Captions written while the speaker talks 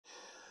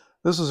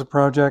This is a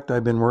project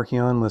I've been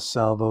working on with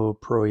Salvo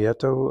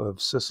Proieto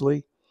of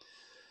Sicily.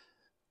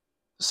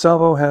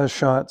 Salvo has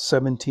shot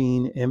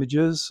 17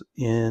 images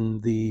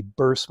in the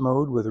burst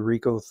mode with a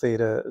Ricoh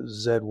Theta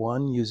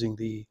Z1 using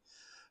the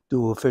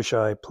dual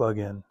fisheye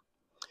plugin.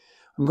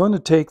 I'm going to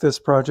take this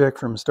project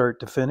from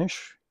start to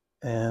finish,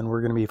 and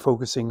we're going to be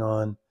focusing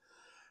on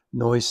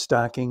noise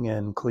stacking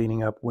and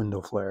cleaning up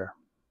window flare.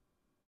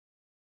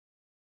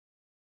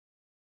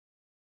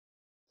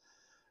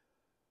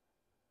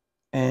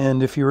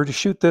 And if you were to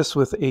shoot this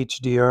with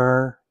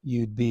HDR,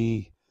 you'd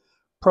be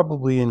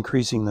probably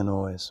increasing the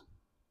noise.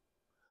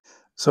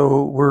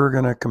 So we're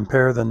going to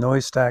compare the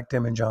noise stacked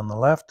image on the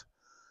left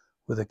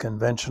with a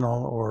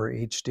conventional or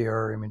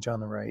HDR image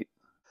on the right.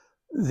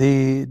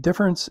 The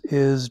difference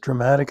is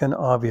dramatic and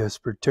obvious,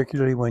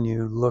 particularly when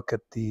you look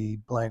at the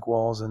blank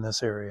walls in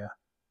this area.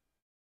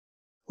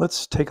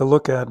 Let's take a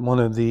look at one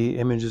of the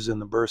images in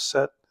the burst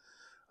set.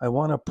 I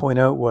want to point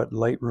out what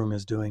Lightroom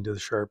is doing to the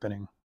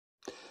sharpening.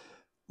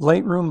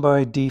 Lightroom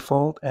by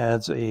default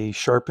adds a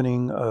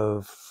sharpening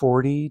of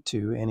 40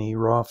 to any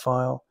RAW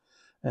file,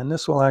 and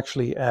this will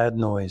actually add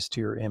noise to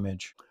your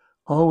image.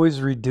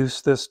 Always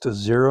reduce this to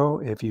 0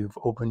 if you've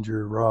opened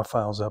your RAW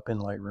files up in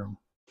Lightroom.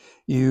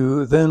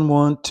 You then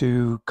want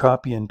to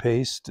copy and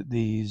paste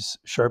these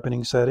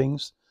sharpening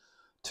settings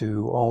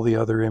to all the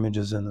other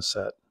images in the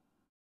set.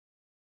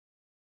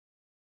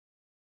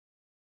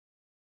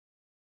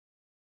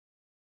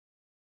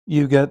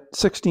 You get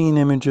 16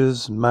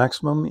 images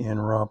maximum in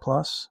RAW+.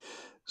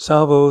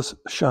 Salvo's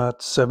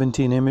shot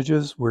 17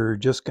 images. We're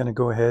just going to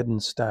go ahead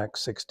and stack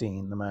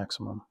 16, the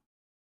maximum.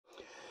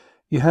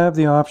 You have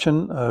the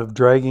option of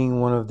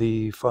dragging one of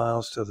the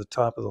files to the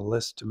top of the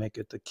list to make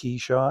it the key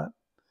shot.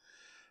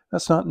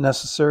 That's not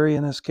necessary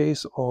in this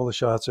case. All the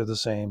shots are the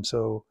same,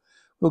 so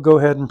we'll go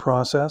ahead and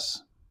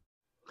process.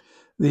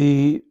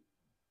 The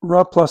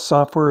RAW Plus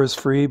software is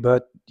free,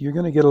 but you're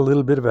going to get a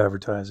little bit of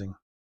advertising.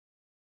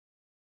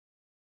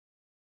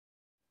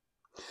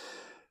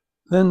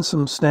 Then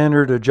some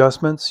standard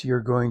adjustments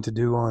you're going to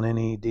do on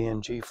any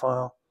DNG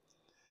file.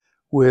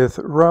 With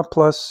RAW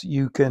Plus,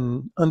 you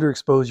can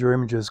underexpose your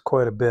images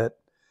quite a bit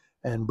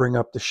and bring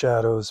up the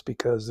shadows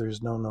because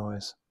there's no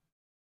noise.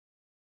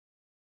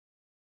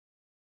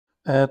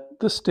 At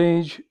this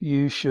stage,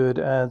 you should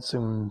add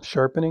some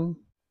sharpening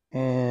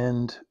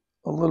and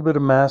a little bit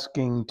of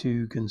masking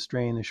to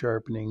constrain the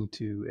sharpening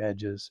to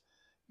edges.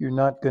 You're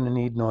not going to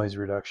need noise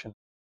reduction.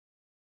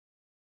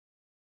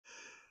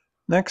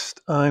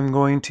 Next, I'm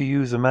going to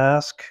use a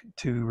mask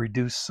to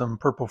reduce some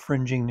purple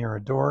fringing near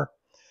a door.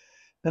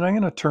 Then I'm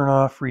going to turn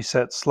off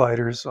reset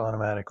sliders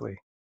automatically.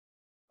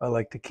 I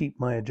like to keep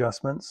my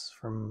adjustments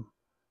from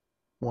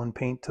one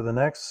paint to the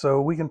next,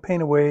 so we can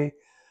paint away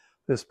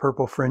this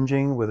purple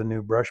fringing with a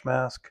new brush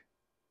mask.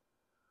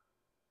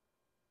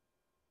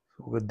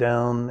 So we'll go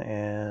down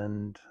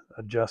and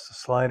adjust the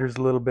sliders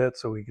a little bit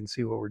so we can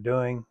see what we're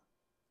doing.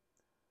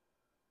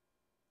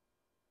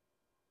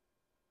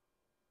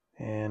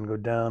 And go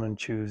down and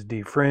choose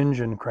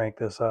defringe and crank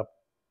this up.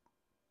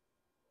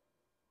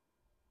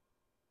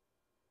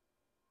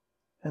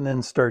 And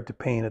then start to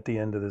paint at the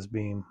end of this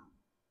beam.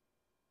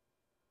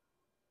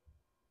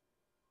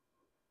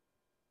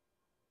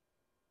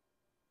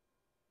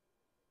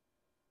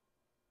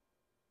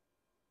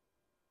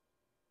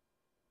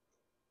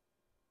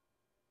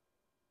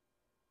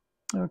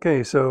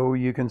 Okay, so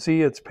you can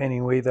see it's painting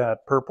away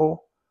that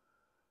purple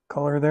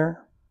color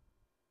there.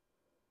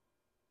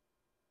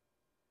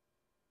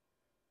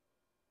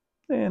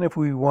 And if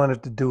we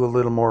wanted to do a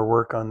little more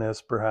work on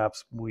this,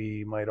 perhaps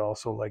we might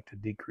also like to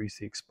decrease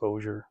the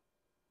exposure.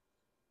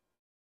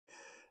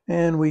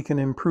 And we can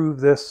improve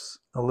this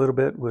a little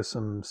bit with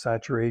some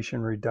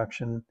saturation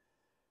reduction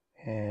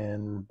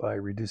and by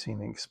reducing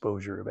the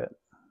exposure a bit.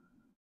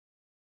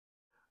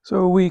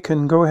 So we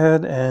can go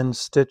ahead and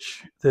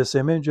stitch this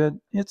image.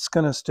 It's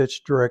going to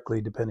stitch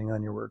directly depending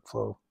on your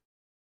workflow.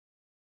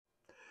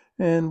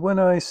 And when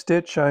I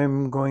stitch,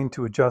 I'm going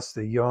to adjust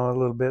the yaw a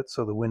little bit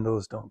so the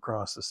windows don't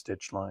cross the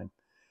stitch line.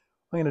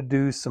 I'm going to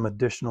do some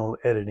additional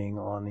editing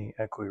on the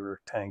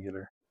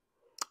equirectangular.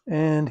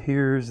 And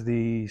here's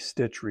the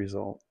stitch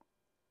result.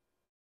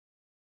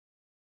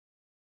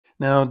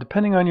 Now,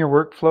 depending on your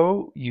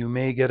workflow, you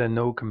may get a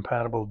no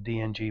compatible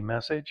DNG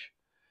message,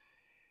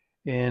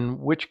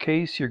 in which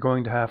case you're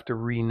going to have to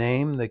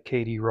rename the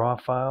KD raw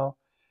file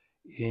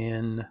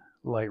in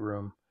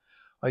Lightroom.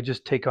 I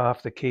just take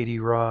off the KD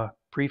raw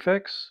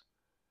prefix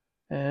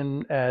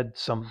and add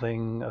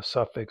something, a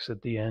suffix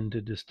at the end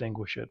to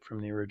distinguish it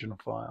from the original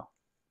file.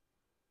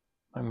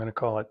 I'm going to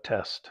call it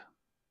test.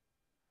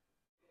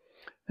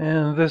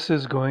 And this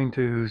is going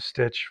to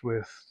stitch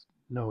with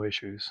no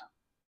issues.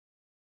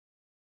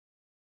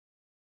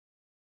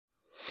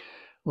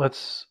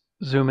 Let's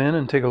zoom in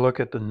and take a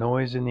look at the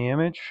noise in the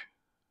image.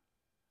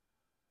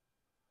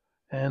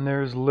 And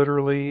there's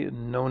literally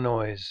no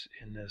noise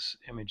in this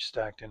image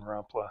stacked in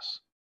RAW+.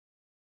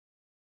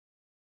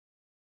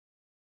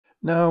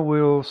 Now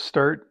we'll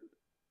start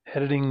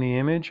editing the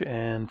image,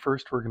 and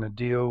first we're going to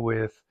deal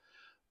with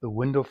the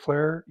window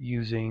flare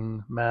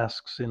using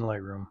masks in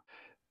Lightroom.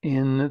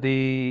 In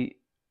the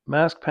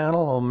mask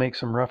panel, I'll make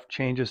some rough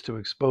changes to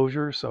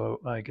exposure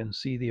so I can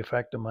see the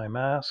effect of my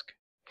mask.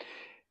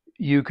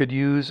 You could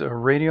use a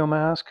radio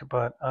mask,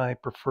 but I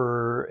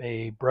prefer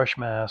a brush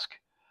mask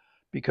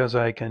because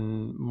I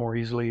can more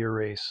easily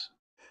erase.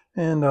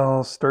 And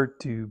I'll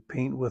start to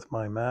paint with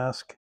my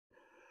mask.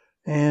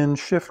 And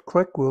shift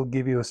click will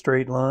give you a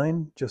straight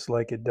line, just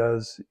like it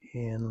does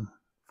in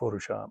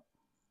Photoshop.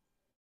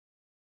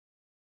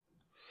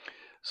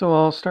 So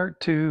I'll start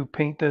to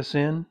paint this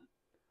in.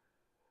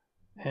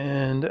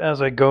 And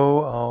as I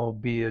go, I'll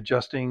be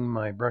adjusting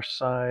my brush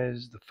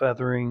size, the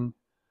feathering,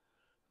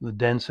 the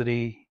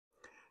density,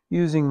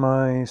 using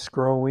my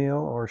scroll wheel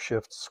or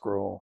shift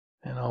scroll.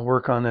 And I'll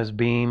work on this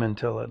beam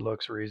until it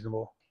looks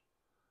reasonable.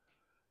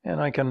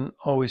 And I can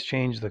always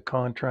change the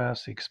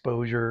contrast, the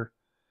exposure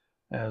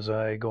as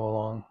I go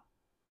along.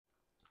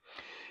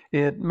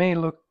 It may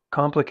look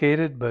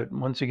complicated, but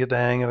once you get the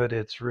hang of it,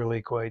 it's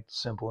really quite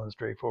simple and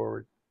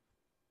straightforward.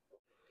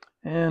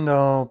 And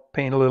I'll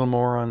paint a little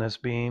more on this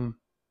beam.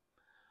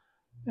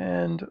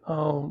 And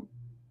I'll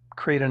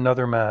create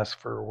another mask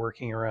for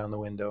working around the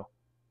window.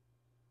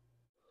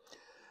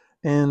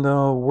 And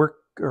I'll work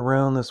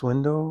around this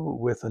window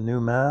with a new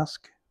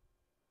mask.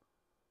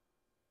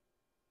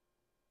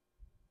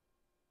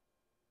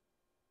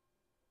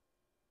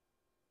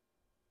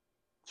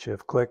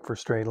 Shift click for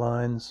straight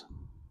lines.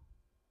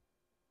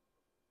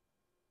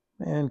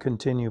 And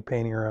continue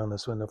painting around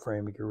this window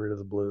frame to get rid of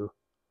the blue.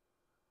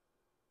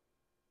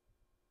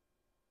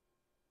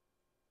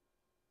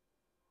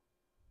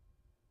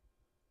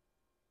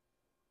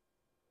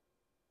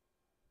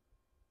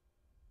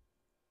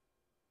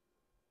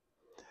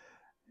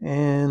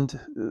 And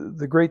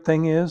the great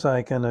thing is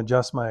I can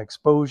adjust my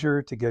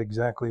exposure to get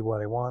exactly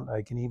what I want.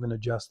 I can even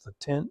adjust the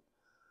tint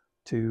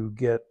to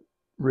get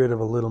rid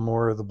of a little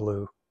more of the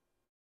blue.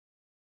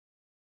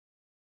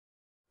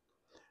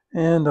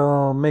 And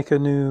I'll make a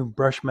new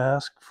brush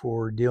mask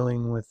for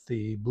dealing with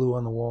the blue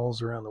on the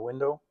walls around the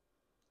window.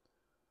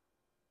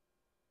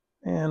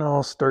 And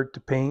I'll start to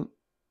paint,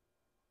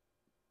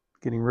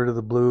 getting rid of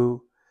the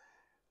blue.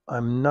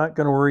 I'm not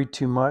going to worry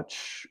too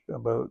much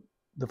about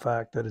the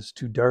fact that it's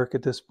too dark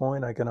at this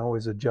point. I can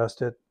always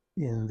adjust it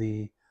in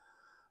the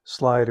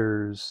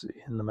sliders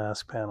in the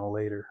mask panel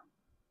later.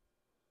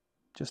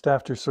 Just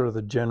after sort of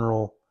the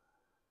general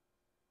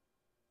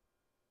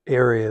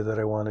area that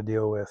I want to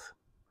deal with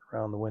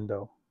around the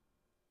window.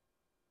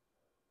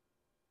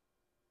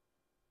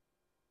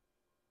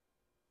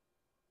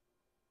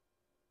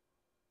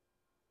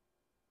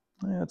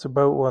 That's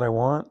about what I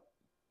want.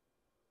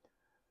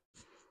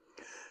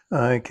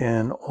 I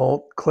can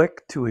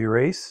Alt-click to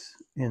erase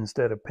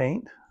instead of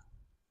paint.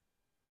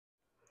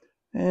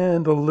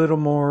 And a little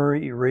more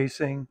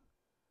erasing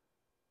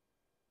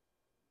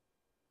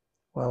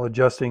while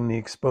adjusting the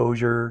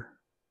exposure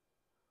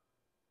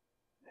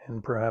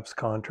and perhaps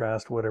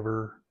contrast,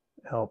 whatever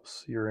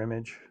helps your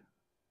image.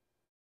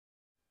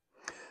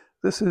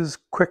 This is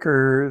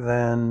quicker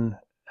than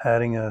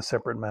adding a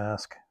separate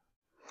mask.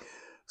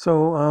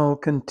 So I'll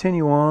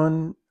continue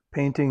on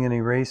painting and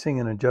erasing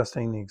and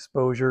adjusting the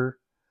exposure.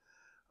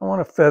 I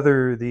want to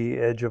feather the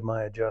edge of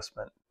my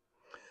adjustment.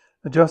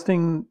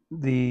 Adjusting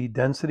the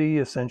density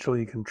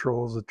essentially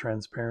controls the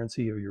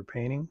transparency of your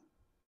painting.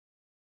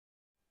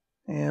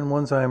 And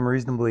once I'm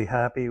reasonably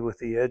happy with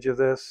the edge of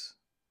this,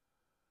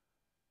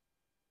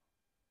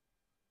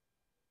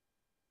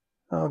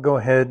 I'll go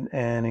ahead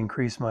and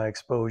increase my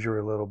exposure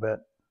a little bit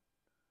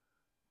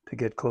to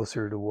get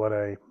closer to what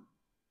I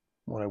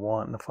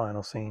want in the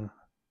final scene.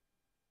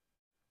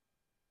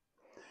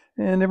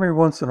 And every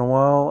once in a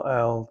while,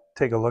 I'll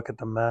take a look at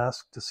the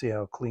mask to see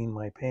how clean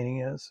my painting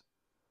is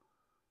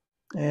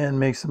and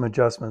make some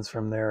adjustments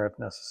from there if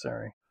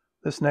necessary.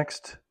 This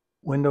next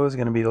window is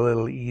going to be a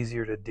little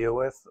easier to deal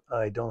with.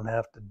 I don't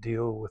have to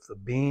deal with the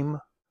beam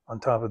on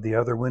top of the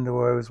other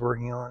window I was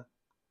working on.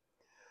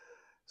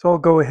 So I'll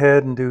go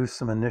ahead and do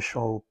some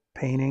initial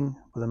painting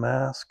with a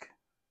mask.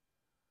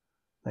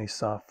 Nice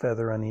soft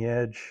feather on the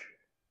edge.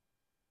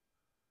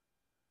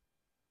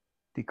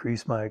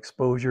 Decrease my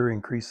exposure,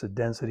 increase the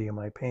density of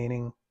my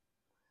painting.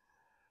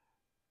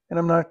 And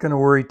I'm not going to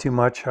worry too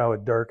much how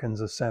it darkens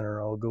the center.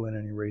 I'll go in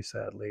and erase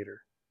that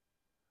later.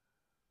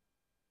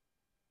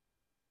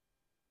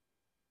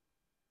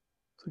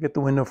 So get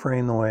the window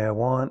frame the way I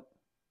want.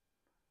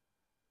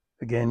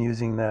 Again,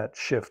 using that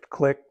shift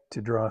click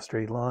to draw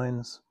straight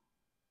lines.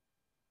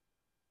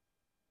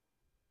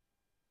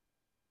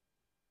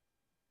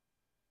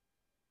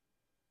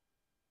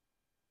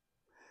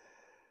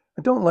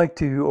 I don't like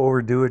to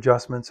overdo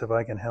adjustments if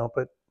I can help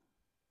it.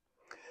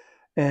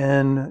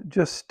 And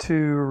just to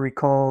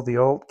recall, the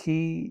Alt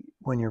key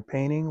when you're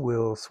painting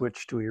will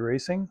switch to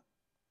erasing.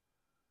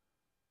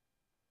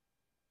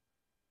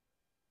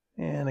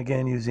 And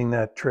again, using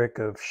that trick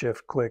of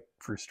shift click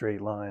for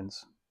straight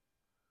lines.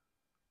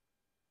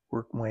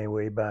 Work my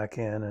way back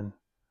in and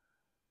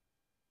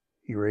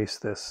erase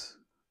this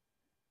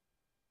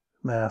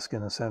mask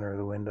in the center of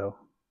the window.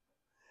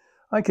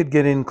 I could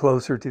get in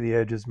closer to the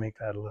edges, make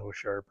that a little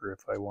sharper if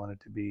I wanted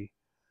to be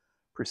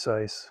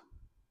precise.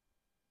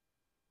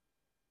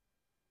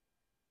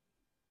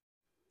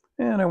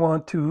 And I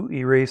want to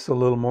erase a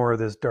little more of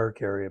this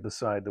dark area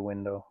beside the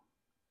window.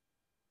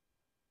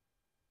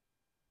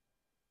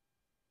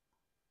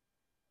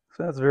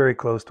 So that's very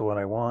close to what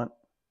I want.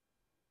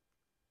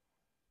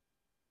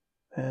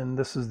 And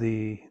this is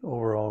the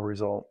overall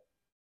result.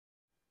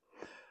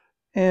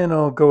 And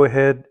I'll go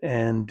ahead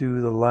and do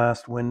the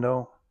last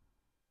window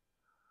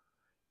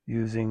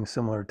using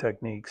similar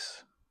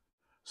techniques.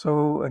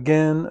 So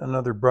again,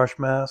 another brush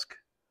mask,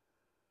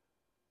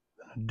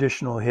 an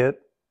additional hit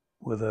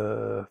with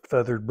a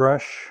feathered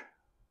brush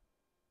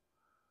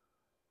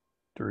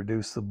to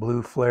reduce the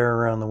blue flare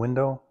around the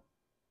window.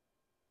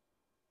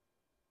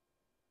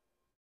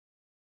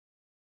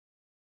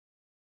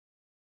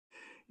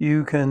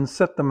 You can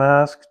set the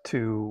mask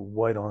to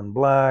white on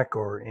black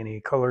or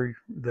any color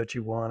that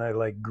you want. I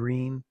like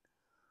green.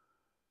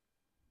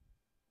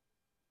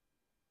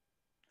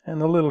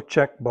 And the little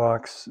check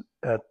box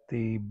at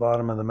the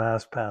bottom of the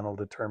mask panel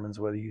determines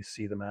whether you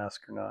see the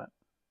mask or not.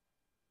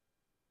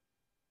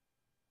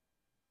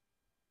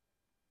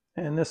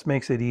 And this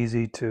makes it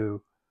easy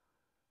to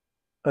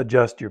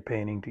adjust your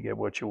painting to get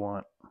what you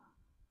want.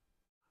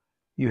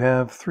 You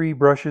have 3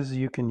 brushes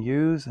you can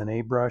use, an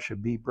A brush, a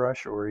B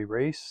brush, or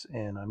erase,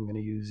 and I'm going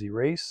to use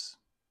erase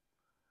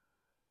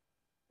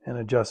and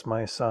adjust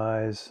my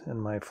size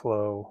and my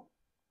flow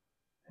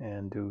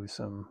and do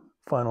some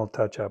final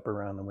touch up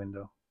around the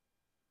window.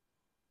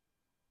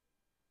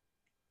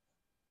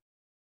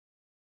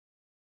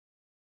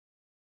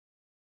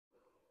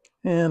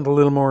 And a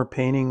little more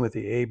painting with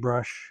the A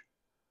brush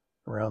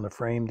around the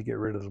frame to get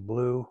rid of the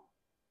blue.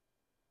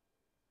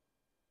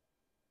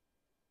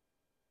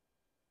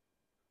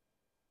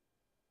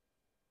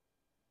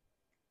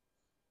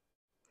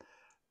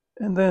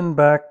 And then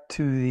back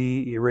to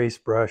the erase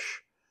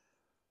brush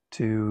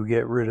to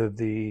get rid of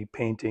the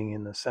painting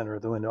in the center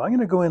of the window. I'm going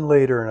to go in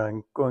later and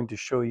I'm going to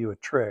show you a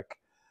trick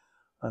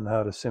on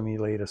how to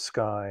simulate a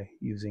sky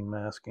using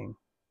masking.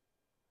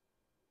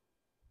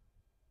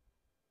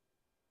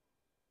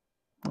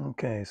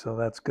 Okay, so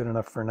that's good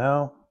enough for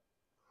now.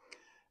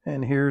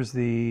 And here's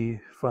the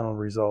final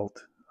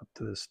result up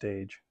to this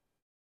stage.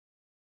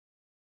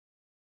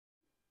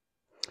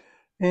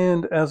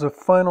 And as a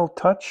final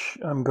touch,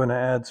 I'm going to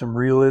add some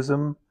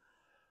realism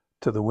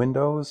to the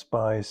windows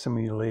by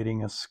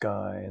simulating a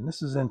sky. And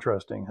this is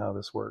interesting how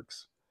this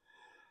works.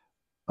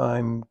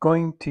 I'm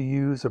going to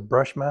use a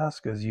brush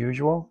mask as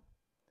usual,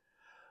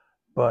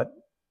 but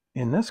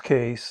in this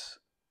case,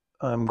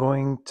 I'm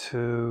going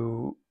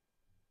to,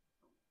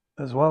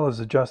 as well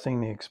as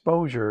adjusting the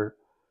exposure,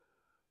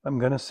 I'm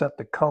going to set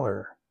the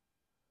color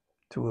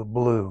to a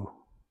blue.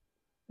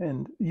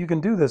 And you can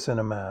do this in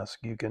a mask.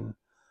 You can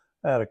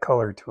add a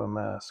color to a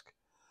mask.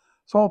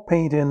 So I'll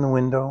paint in the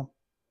window.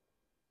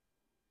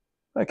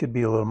 I could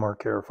be a little more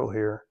careful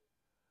here.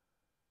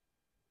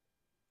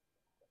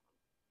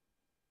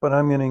 But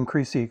I'm going to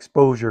increase the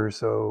exposure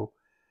so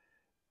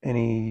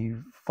any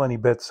funny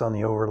bits on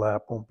the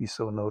overlap won't be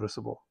so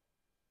noticeable.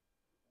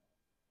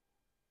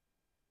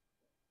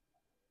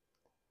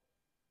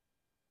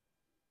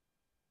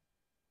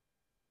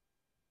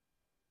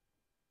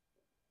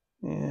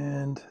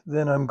 And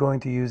then I'm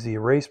going to use the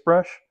erase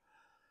brush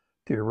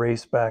to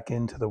erase back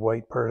into the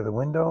white part of the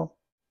window.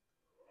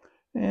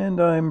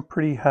 And I'm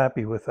pretty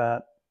happy with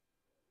that.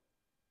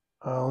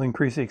 I'll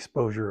increase the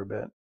exposure a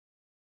bit.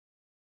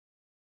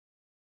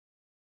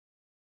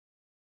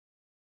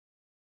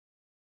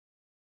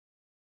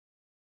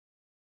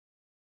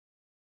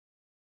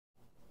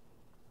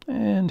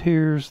 And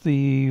here's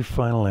the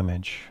final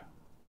image.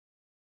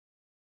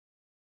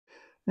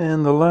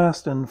 And the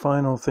last and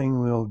final thing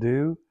we'll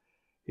do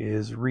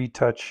is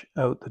retouch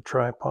out the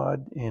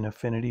tripod in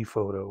Affinity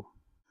Photo.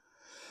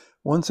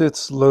 Once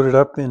it's loaded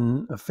up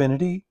in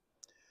Affinity,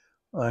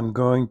 I'm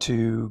going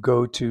to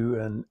go to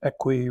an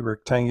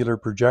equi-rectangular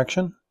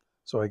projection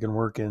so I can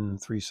work in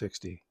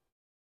 360.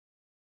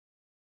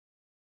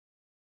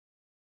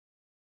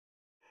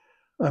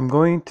 I'm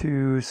going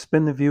to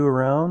spin the view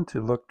around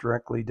to look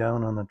directly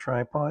down on the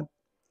tripod.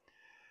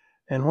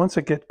 And once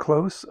I get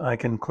close, I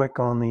can click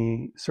on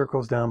the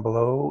circles down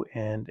below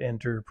and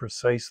enter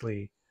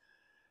precisely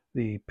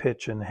the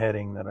pitch and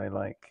heading that I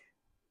like.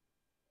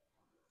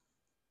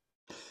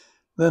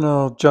 Then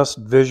I'll just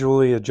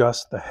visually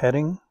adjust the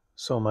heading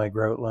so my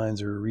grout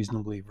lines are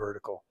reasonably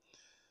vertical.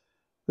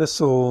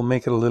 This will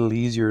make it a little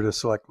easier to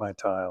select my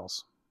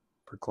tiles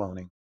for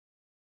cloning.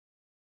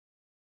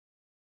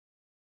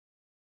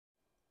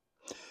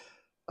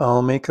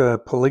 I'll make a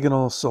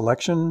polygonal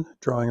selection,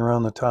 drawing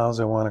around the tiles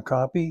I want to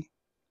copy,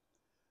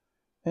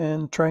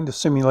 and trying to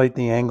simulate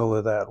the angle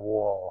of that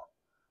wall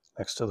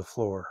next to the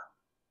floor.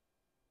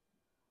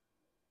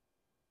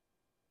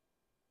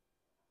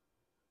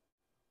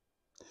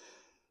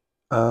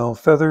 I'll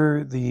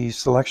feather the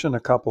selection a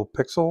couple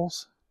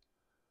pixels.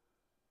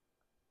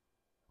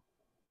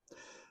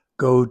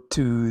 Go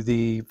to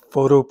the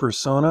photo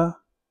persona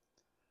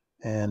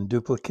and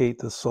duplicate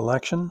the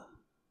selection.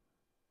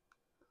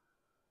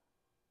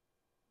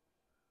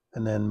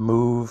 And then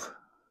move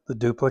the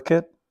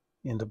duplicate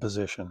into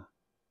position.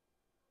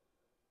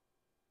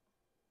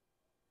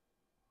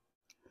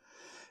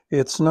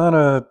 It's not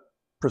a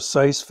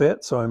precise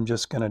fit, so I'm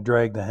just going to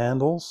drag the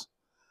handles,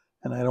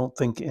 and I don't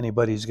think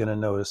anybody's going to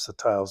notice the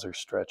tiles are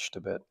stretched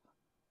a bit.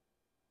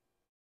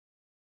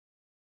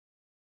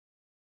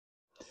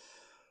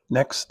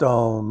 Next,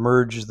 I'll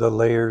merge the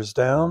layers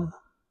down.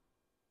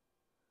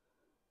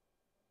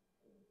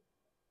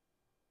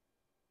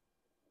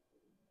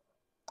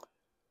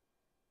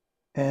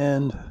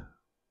 And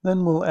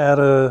then we'll add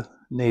a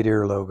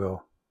nadir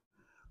logo.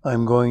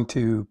 I'm going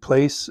to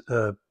place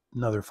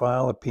another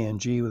file, a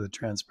PNG with a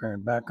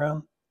transparent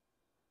background.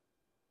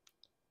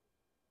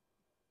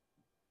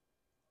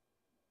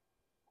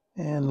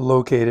 And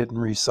locate it and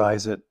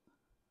resize it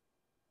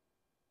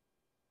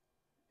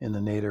in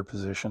the nadir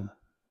position.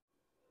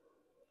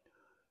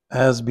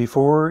 As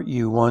before,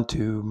 you want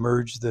to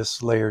merge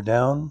this layer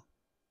down.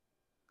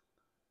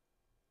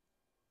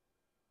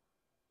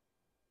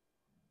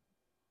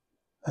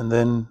 And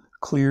then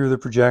clear the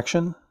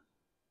projection.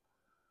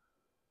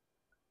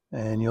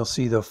 And you'll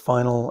see the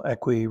final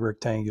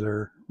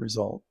equi-rectangular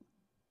result.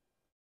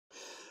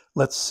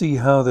 Let's see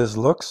how this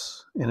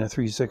looks in a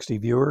 360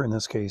 viewer, in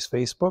this case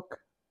Facebook.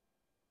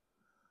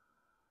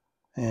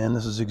 And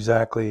this is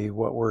exactly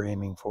what we're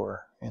aiming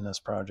for in this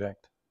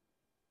project.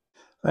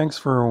 Thanks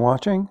for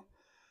watching.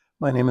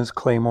 My name is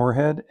Clay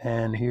Moorhead,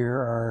 and here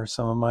are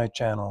some of my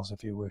channels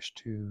if you wish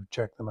to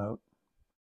check them out.